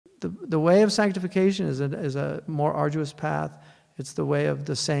The way of sanctification is a more arduous path. It's the way of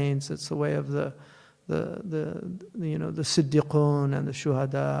the saints. It's the way of the siddiqun and the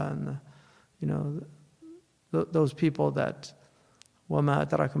shuhada and those people that وَمَا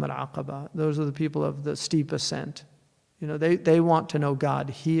أَدْرَاكَ مَا الْعَقَبَةُ. Those are the people of the steep ascent. They want to know God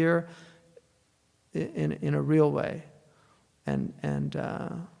here in a real way, and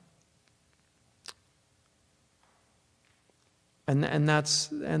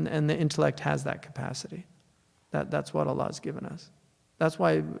the intellect has that capacity. That's what Allah has given us. That's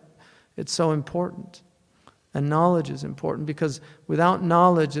why it's so important. And knowledge is important, because without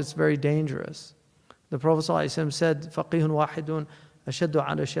knowledge it's very dangerous. The Prophet ﷺ said, فَقِيهٌ وَاحِدٌ أَشَدُّ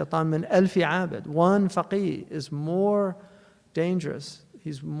عَلَى الشَّيْطَانِ مِنْ أَلْفِ عَابِدٍ. One faqih is more dangerous.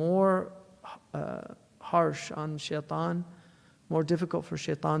 He's more harsh on shaitan, more difficult for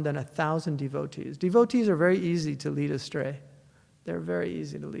shaitan than 1,000 devotees. Devotees are very easy to lead astray. They're very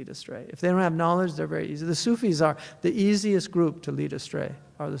easy to lead astray. If they don't have knowledge, they're very easy. The Sufis are the easiest group to lead astray,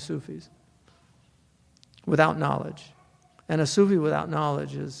 are the Sufis, without knowledge. And a Sufi without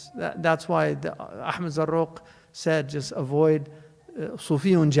knowledge that's why Ahmed Zarruq said, just avoid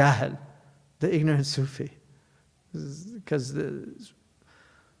Sufiyun Jahil, the ignorant Sufi. Because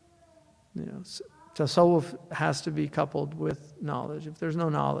tasawwuf has to be coupled with knowledge. If there's no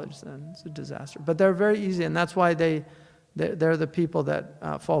knowledge, then it's a disaster. But they're very easy, and that's why they're the people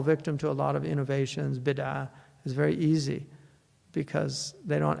that fall victim to a lot of innovations. Bid'ah is very easy, because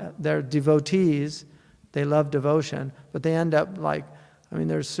they're devotees, they love devotion, but they end up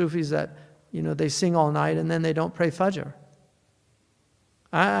there's Sufis that, they sing all night and then they don't pray Fajr.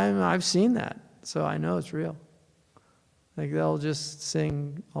 I've seen that, so I know it's real. They'll just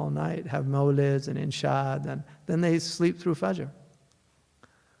sing all night, have mawlids and inshad, and then they sleep through Fajr.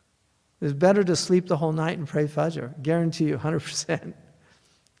 It's better to sleep the whole night and pray Fajr. Guarantee you, 100%.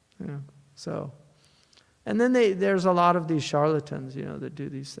 And then there's a lot of these charlatans, that do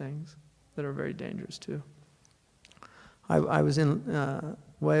these things that are very dangerous too. I was in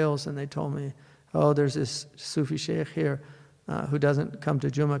Wales, and they told me, there's this Sufi sheikh here who doesn't come to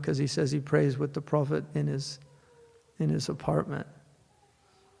Jummah because he says he prays with the Prophet in his apartment.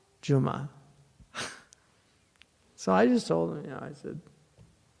 Jummah. So I just told him, I said,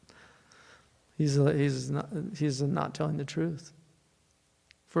 he's not telling the truth.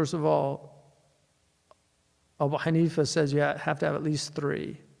 First of all, Abu Hanifa says you have to have at least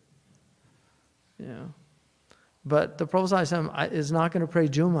 3. But the Prophet ﷺ is not going to pray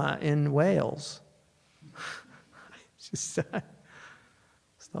Jummah in Wales. Just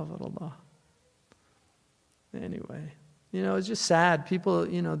astaghfirullah. Anyway, it's just sad. People,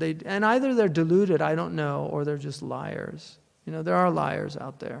 and either they're deluded, I don't know, or they're just liars. There are liars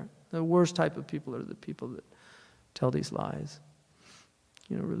out there. The worst type of people are the people that tell these lies.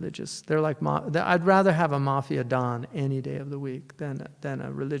 Religious. They're like, I'd rather have a mafia don any day of the week than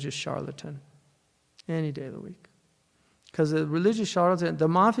a religious charlatan. Any day of the week. Because the religious charlatan, the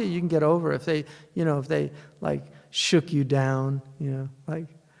mafia you can get over if they shook you down, like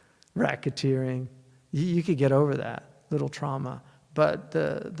racketeering. You could get over that little trauma. But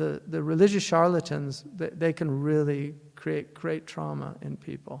the religious charlatans, they can really create great trauma in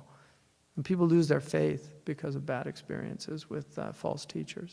people. And people lose their faith because of bad experiences with false teachers.